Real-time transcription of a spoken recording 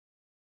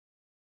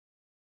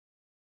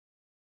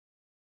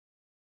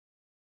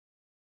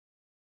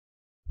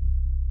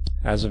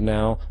As of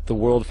now, the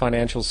world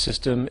financial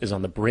system is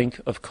on the brink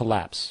of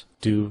collapse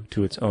due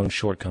to its own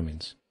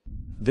shortcomings.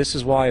 This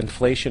is why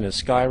inflation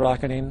is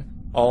skyrocketing,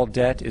 all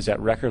debt is at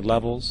record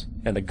levels,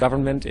 and the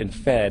government and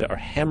Fed are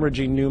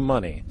hemorrhaging new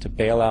money to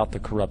bail out the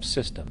corrupt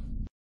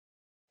system.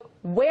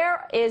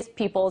 Where is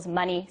people's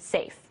money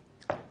safe?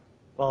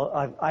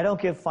 Well, I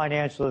don't give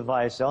financial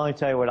advice. I only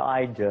tell you what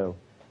I do.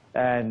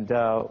 And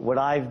what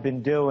I've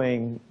been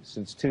doing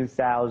since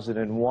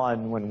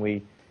 2001, when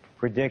we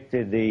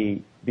predicted the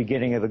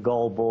beginning of the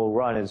gold bull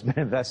run, has been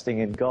investing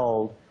in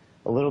gold,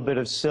 a little bit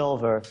of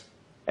silver,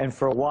 and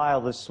for a while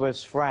the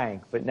Swiss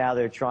franc, but now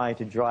they're trying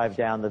to drive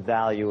down the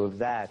value of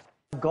that.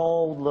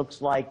 Gold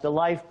looks like the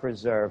life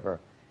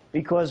preserver,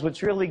 because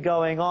what's really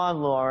going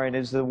on, Lauren,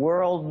 is the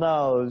world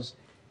knows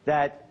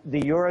that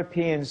the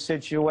European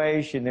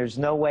situation, there's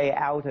no way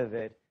out of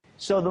it.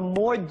 So the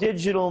more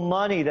digital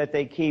money that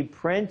they keep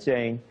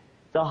printing,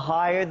 the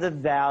higher the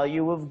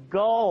value of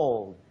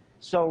gold.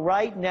 So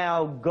right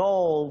now,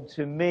 gold,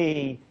 to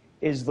me,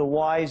 is the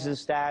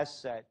wisest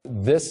asset.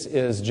 This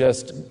is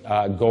just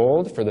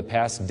gold for the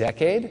past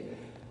decade.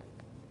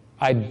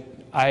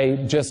 I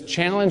just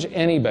challenge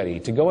anybody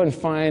to go and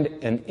find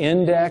an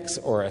index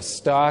or a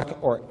stock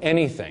or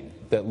anything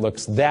that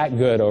looks that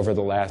good over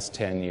the last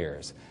 10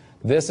 years.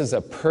 This is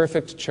a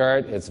perfect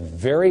chart. It's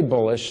very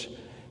bullish.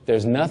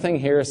 There's nothing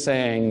here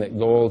saying that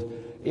gold,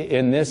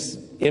 in this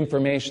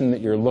information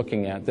that you're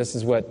looking at, this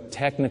is what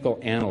technical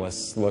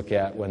analysts look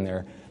at when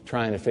they're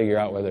trying to figure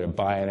out whether to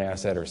buy an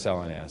asset or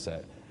sell an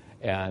asset.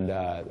 And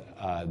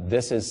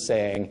this is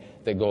saying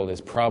that gold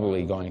is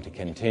probably going to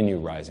continue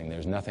rising.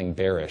 There's nothing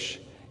bearish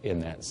in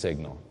that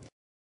signal.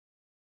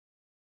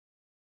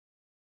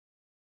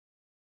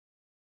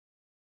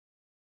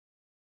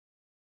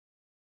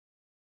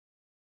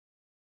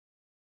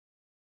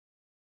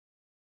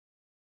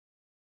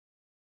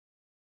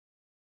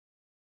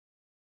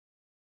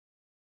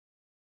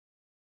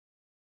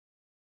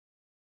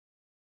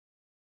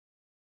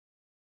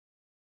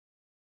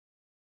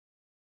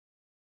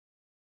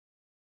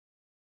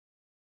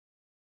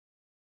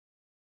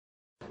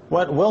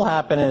 What will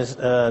happen is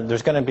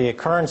there's going to be a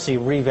currency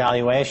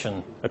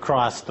revaluation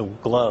across the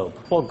globe.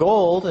 Well,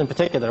 gold in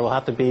particular will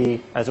have to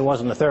be, as it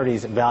was in the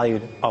 30s,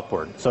 valued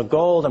upward. So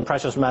gold and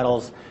precious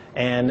metals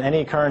and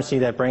any currency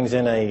that brings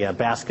in a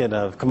basket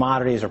of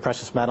commodities or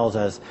precious metals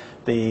as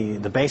the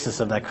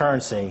basis of that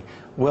currency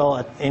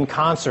will, in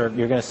concert,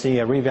 you're going to see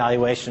a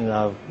revaluation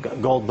of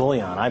gold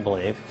bullion, I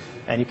believe.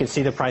 And you can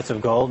see the price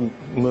of gold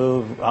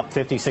move up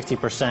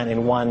 50–60%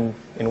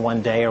 in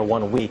one day or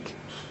 1 week.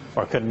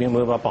 Or could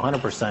move up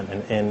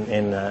 100%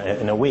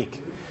 in a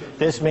week.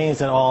 This means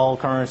that all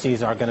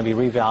currencies are going to be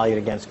revalued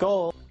against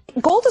gold.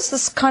 Gold is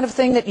this kind of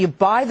thing that you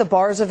buy the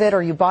bars of it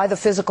or you buy the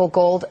physical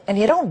gold and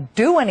you don't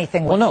do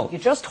anything with it. You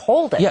just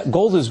hold it. Yeah,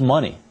 gold is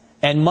money.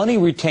 And money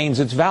retains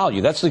its value.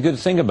 That's the good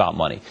thing about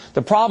money.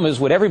 The problem is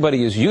what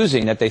everybody is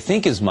using that they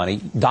think is money,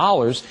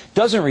 dollars,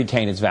 doesn't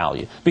retain its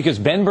value because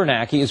Ben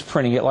Bernanke is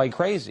printing it like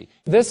crazy.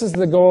 This is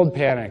the gold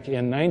panic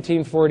in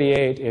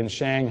 1948 in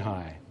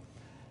Shanghai.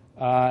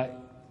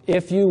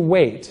 If you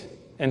wait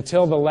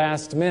until the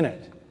last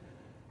minute,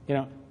 you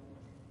know,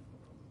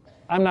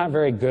 I'm not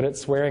very good at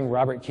swearing.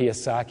 Robert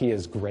Kiyosaki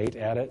is great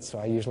at it, so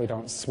I usually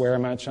don't swear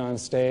much on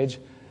stage.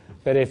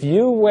 But if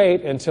you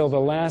wait until the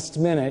last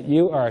minute,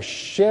 you are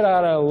shit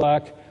out of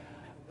luck,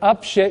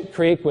 up shit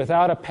creek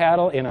without a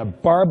paddle in a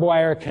barbed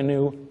wire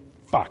canoe,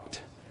 fucked.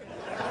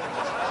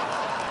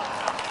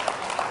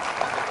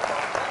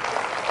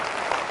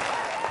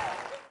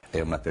 È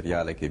un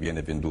materiale che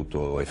viene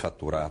venduto e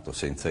fatturato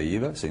senza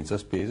IVA, senza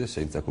spese,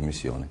 senza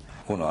commissione.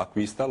 Uno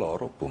acquista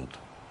l'oro, punto.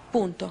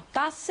 Punto.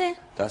 Tasse?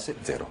 Tasse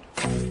zero.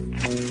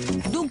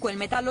 Dunque il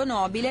metallo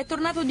nobile è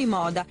tornato di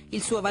moda,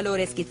 il suo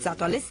valore è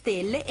schizzato alle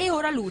stelle e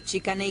ora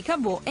luccica nei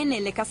caveau e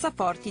nelle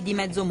cassaforti di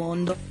mezzo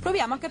mondo.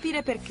 Proviamo a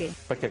capire perché.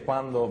 Perché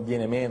quando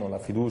viene meno la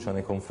fiducia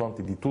nei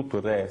confronti di tutto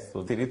il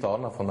resto, si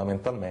ritorna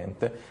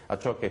fondamentalmente a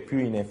ciò che è più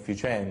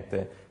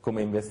inefficiente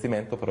come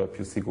investimento però è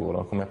più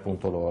sicuro, come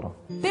appunto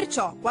l'oro.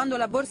 Perciò, quando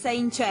la borsa è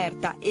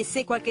incerta e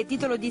se qualche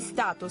titolo di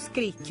Stato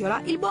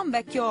scricchiola, il buon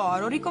vecchio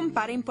oro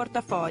ricompare in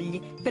portafogli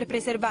per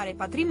preservare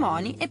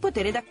patrimoni e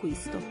potere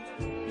d'acquisto.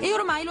 E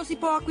ormai lo si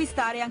può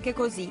acquistare anche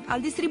così,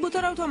 al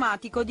distributore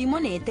automatico di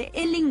monete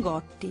e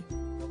lingotti.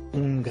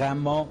 Un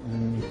grammo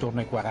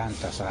intorno ai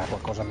 40, sarà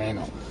qualcosa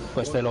meno.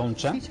 Questa è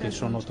l'oncia, che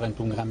sono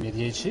 31 grammi e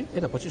 10, e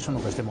dopo ci sono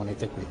queste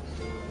monete qui.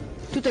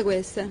 Tutte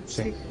queste?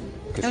 Sì.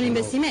 È un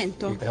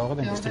investimento? È oro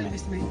da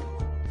investimento.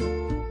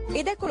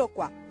 Ed eccolo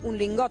qua, un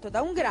lingotto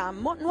da 1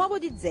 grammo nuovo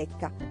di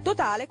zecca,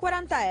 totale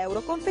 40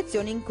 euro,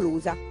 confezione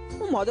inclusa.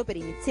 Un modo per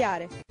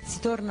iniziare. Si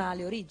torna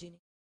alle origini.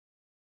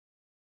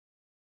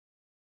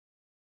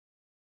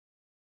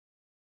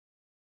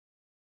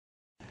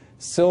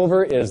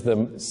 Silver is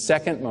the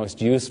second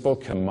most useful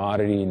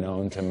commodity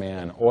known to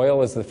man.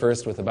 Oil is the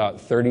first with about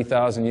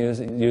 30,000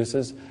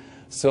 uses.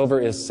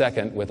 Silver is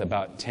second with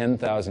about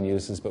 10,000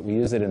 uses, but we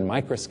use it in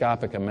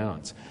microscopic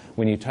amounts.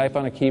 When you type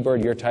on a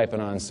keyboard, you're typing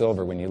on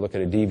silver. When you look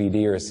at a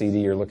DVD or a CD,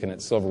 you're looking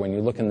at silver. When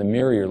you look in the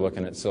mirror, you're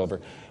looking at silver.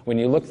 When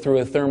you look through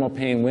a thermal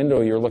pane window,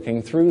 you're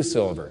looking through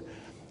silver.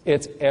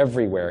 It's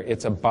everywhere.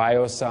 It's a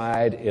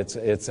biocide.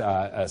 It's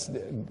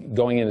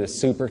going into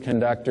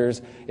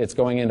superconductors. It's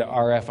going into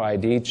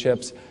RFID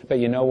chips. But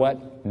you know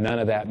what? None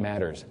of that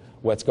matters.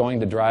 What's going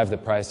to drive the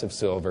price of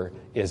silver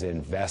is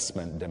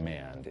investment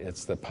demand.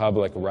 It's the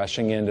public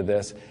rushing into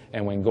this,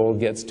 and when gold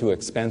gets too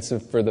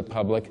expensive for the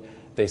public,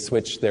 they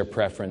switch their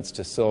preference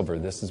to silver.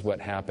 This is what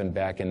happened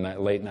back in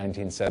late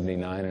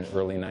 1979 and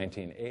early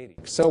 1980.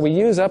 So we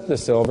use up the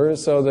silver,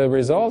 so the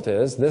result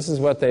is this is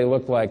what they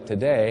look like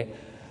today.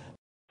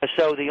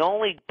 So the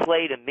only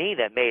play to me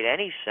that made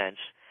any sense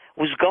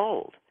was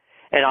gold.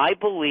 And I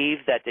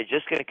believe that they're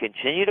just going to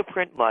continue to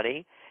print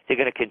money, they're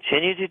going to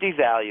continue to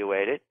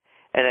devaluate it,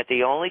 and that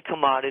the only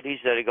commodities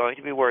that are going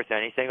to be worth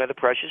anything are the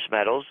precious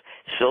metals,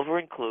 silver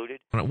included.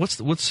 What's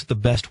the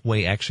best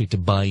way actually to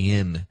buy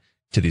in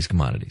to these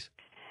commodities?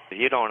 If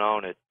you don't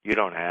own it, you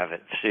don't have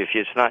it. See, if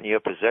it's not in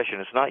your possession,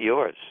 it's not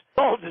yours.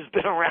 Gold has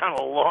been around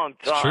a long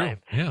time,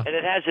 yeah. And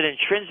it has an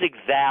intrinsic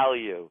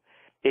value.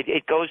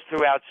 It goes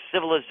throughout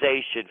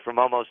civilization from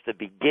almost the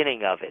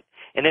beginning of it,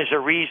 and there's a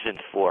reason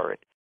for it.